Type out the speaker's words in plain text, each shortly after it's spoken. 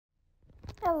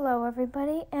Hello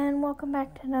everybody, and welcome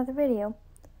back to another video.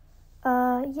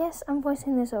 Yes, I'm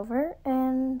voicing this over,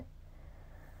 and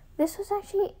this was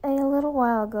actually a little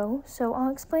while ago, so I'll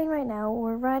explain right now.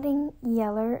 We're riding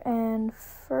Yeller and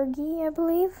Fergie, I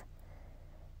believe.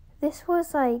 This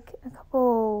was like a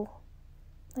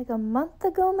month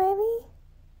ago maybe?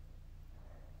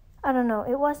 I don't know,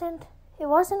 it wasn't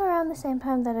around the same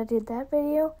time that I did that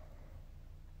video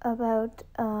about,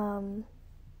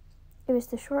 it was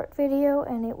the short video,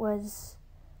 and it was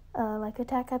like a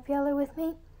Tack Up Yeller with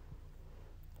me.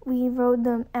 We rode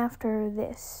them after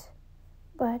this,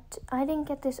 but I didn't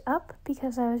get this up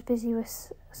because I was busy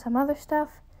with some other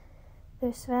stuff.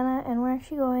 There's Savannah, and we're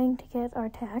actually going to get our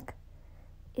tack.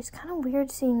 It's kind of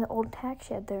weird seeing the old tack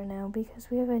shed there now because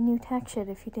we have a new tack shed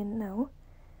if you didn't know.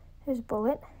 There's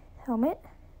Bullet, Helmet.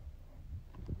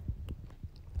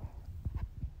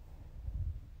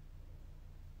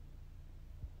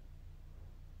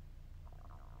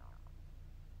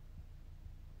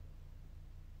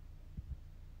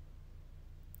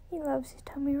 He loves his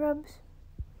tummy rubs.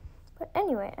 But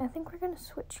anyway, I think we're going to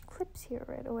switch clips here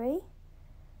right away.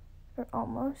 Or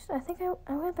almost. I think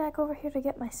I went back over here to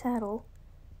get my saddle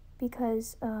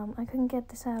because I couldn't get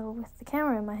the saddle with the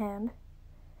camera in my hand.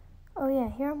 Oh yeah,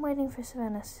 here I'm waiting for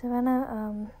Savannah.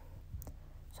 Savannah,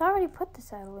 so I already put the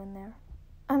saddle in there.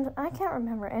 I can't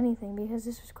remember anything because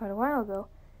this was quite a while ago.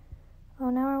 Oh,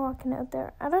 now we're walking out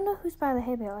there. I don't know who's by the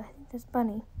hay bale. I think that's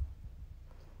Bunny.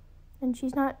 And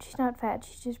she's not fat,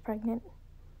 she's just pregnant.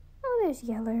 Oh, there's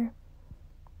Yeller.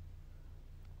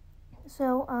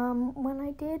 So,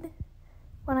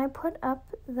 when I put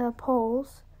up the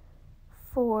polls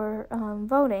for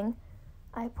voting,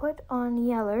 I put on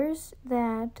Yeller's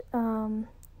that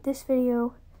this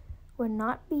video would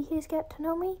not be his Get to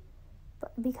Know Me,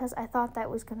 but because I thought that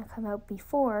was going to come out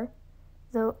before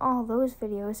all those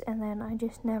videos, and then I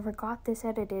just never got this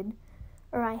edited.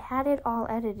 Or I had it all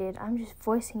edited, I'm just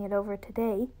voicing it over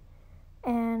today.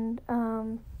 And,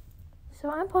 so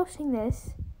I'm posting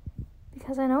this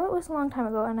because I know it was a long time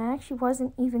ago and I actually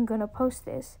wasn't even going to post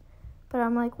this. But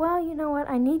I'm like, well, you know what,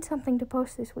 I need something to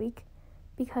post this week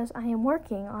because I am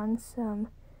working on some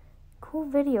cool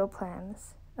video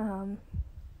plans.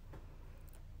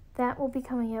 That will be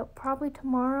coming out probably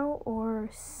tomorrow or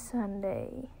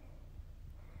Sunday.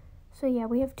 So yeah,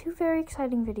 we have two very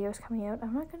exciting videos coming out.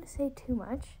 I'm not going to say too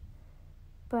much,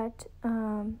 but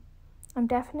I'm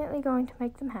definitely going to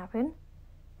make them happen.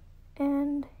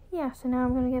 And yeah, so now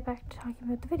I'm going to get back to talking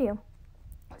about the video.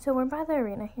 So we're by the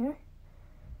arena here.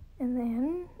 And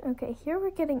then, okay, here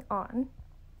we're getting on.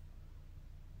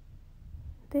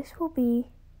 This will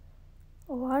be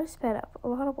a lot of sped up, a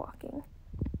lot of walking.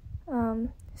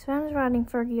 Savannah's riding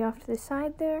Fergie off to the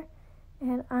side there,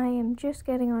 and I am just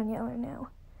getting on Yeller now.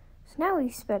 So now we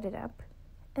sped it up,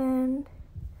 and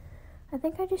I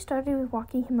think I just started with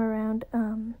walking him around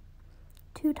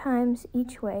 2 times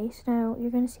each way. So now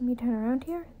you're going to see me turn around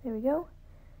here. There we go.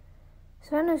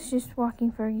 So I was just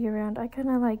walking Fergie around. I kind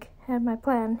of like had my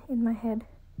plan in my head.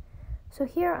 So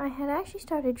here I had actually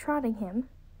started trotting him.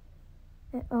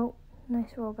 Oh,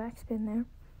 nice roll back spin there.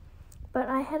 But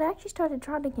I had actually started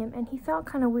trotting him, and he felt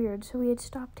kind of weird, so we had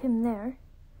stopped him there.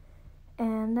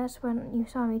 And that's when you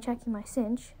saw me checking my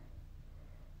cinch.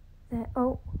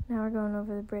 Oh, now we're going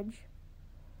over the bridge.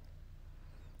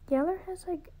 Yeller has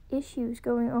like issues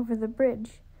going over the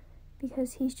bridge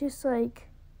because he's just like,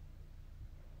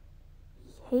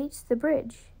 he hates the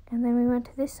bridge. And then we went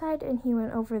to this side and he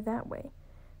went over that way.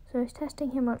 So I was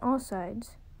testing him on all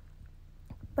sides.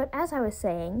 But as I was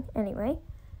saying, anyway,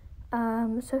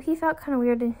 so he felt kind of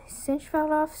weird and his cinch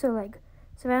fell off. So like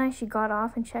Savannah, she got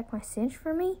off and checked my cinch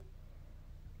for me.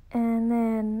 And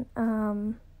then,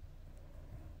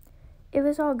 it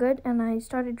was all good, and I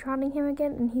started trotting him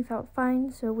again, and he felt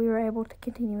fine, so we were able to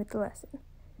continue with the lesson.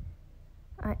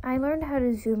 I learned how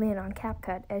to zoom in on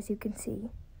CapCut, as you can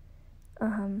see.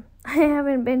 I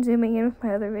haven't been zooming in with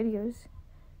my other videos,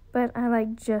 but I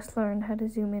just learned how to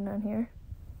zoom in on here.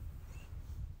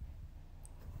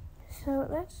 So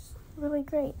that's really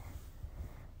great.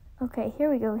 Okay, here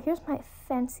we go. Here's my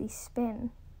fancy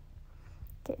spin.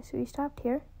 Okay, so we stopped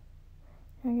here.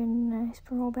 We're going to nice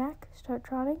roll back, start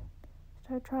trotting.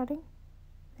 Start trotting.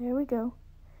 There we go.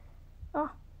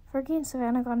 Oh, Fergie and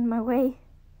Savannah got in my way.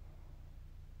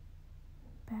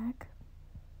 Back.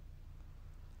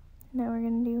 Now we're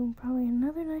going to do probably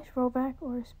another nice rollback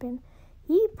or a spin.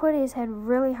 He put his head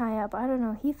really high up. I don't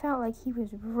know. He felt like he was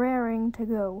raring to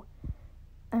go.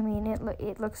 I mean,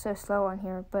 it looks so slow on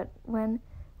here, but when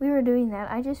we were doing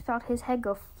that, I just felt his head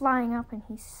go flying up and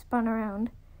he spun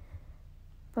around.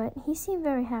 But he seemed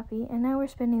very happy, and now we're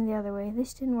spinning the other way.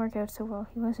 This didn't work out so well.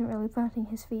 He wasn't really planting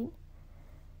his feet.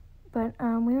 But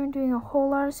we weren't doing a whole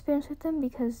lot of spins with them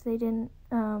because they don't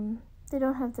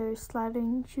have their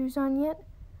sliding shoes on yet.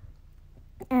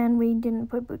 And we didn't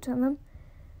put boots on them.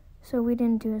 So we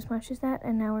didn't do as much as that,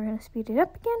 and now we're going to speed it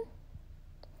up again.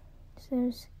 So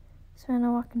there's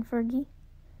Savannah walking Fergie.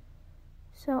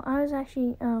 So I was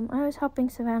actually, I was helping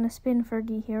Savannah spin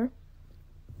Fergie here.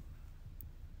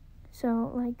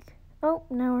 So, like, oh,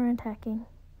 now we're attacking.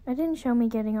 I didn't show me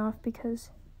getting off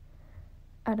because,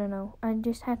 I don't know, I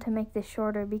just had to make this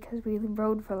shorter because we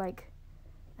rode for like,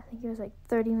 I think it was like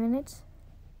 30 minutes.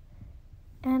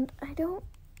 And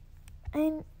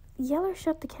Yeller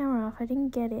shut the camera off, I didn't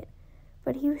get it.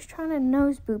 But he was trying to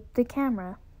nose boop the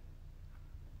camera.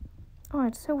 Oh,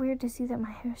 it's so weird to see that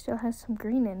my hair still has some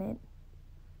green in it.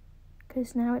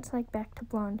 Because now it's like back to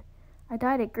blonde. I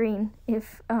dyed it green,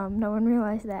 if no one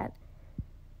realized that.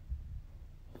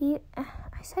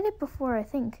 I said it before, I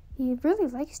think. He really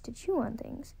likes to chew on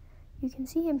things. You can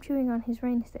see him chewing on his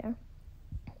reins there.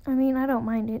 I mean, I don't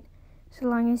mind it, so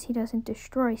long as he doesn't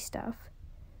destroy stuff.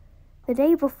 The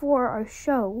day before our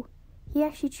show, he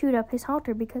actually chewed up his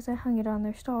halter because I hung it on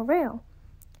their stall rail.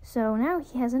 So now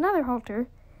he has another halter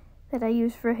that I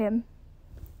use for him.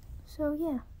 So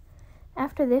yeah.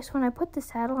 After this, when I put the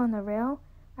saddle on the rail,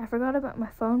 I forgot about my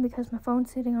phone because my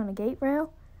phone's sitting on a gate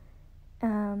rail,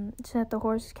 so that the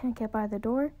horses can't get by the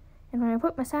door. And when I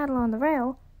put my saddle on the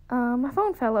rail, my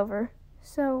phone fell over.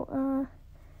 So,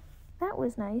 that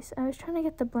was nice. I was trying to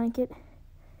get the blanket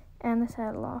and the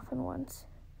saddle off at once.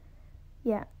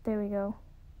 Yeah, there we go.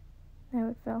 Now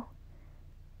it fell.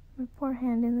 My poor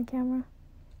hand in the camera.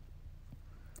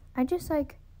 I just,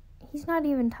 like, he's not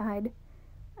even tied.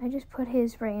 I just put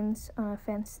his reins on a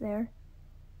fence there.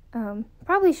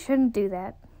 Probably shouldn't do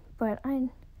that, but I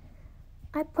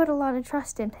put a lot of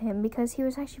trust into him because he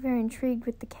was actually very intrigued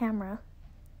with the camera.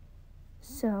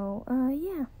 So,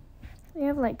 yeah. We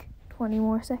have like 20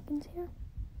 more seconds here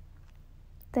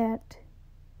that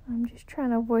I'm just trying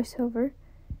to voice over.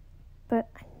 But,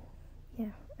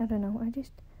 yeah, I don't know. I'm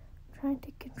trying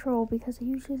to control because I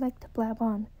usually like to blab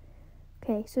on.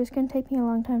 Okay, so it's going to take me a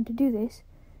long time to do this.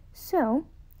 So,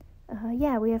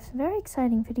 yeah, we have some very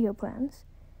exciting video plans.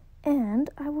 And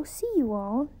I will see you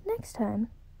all next time.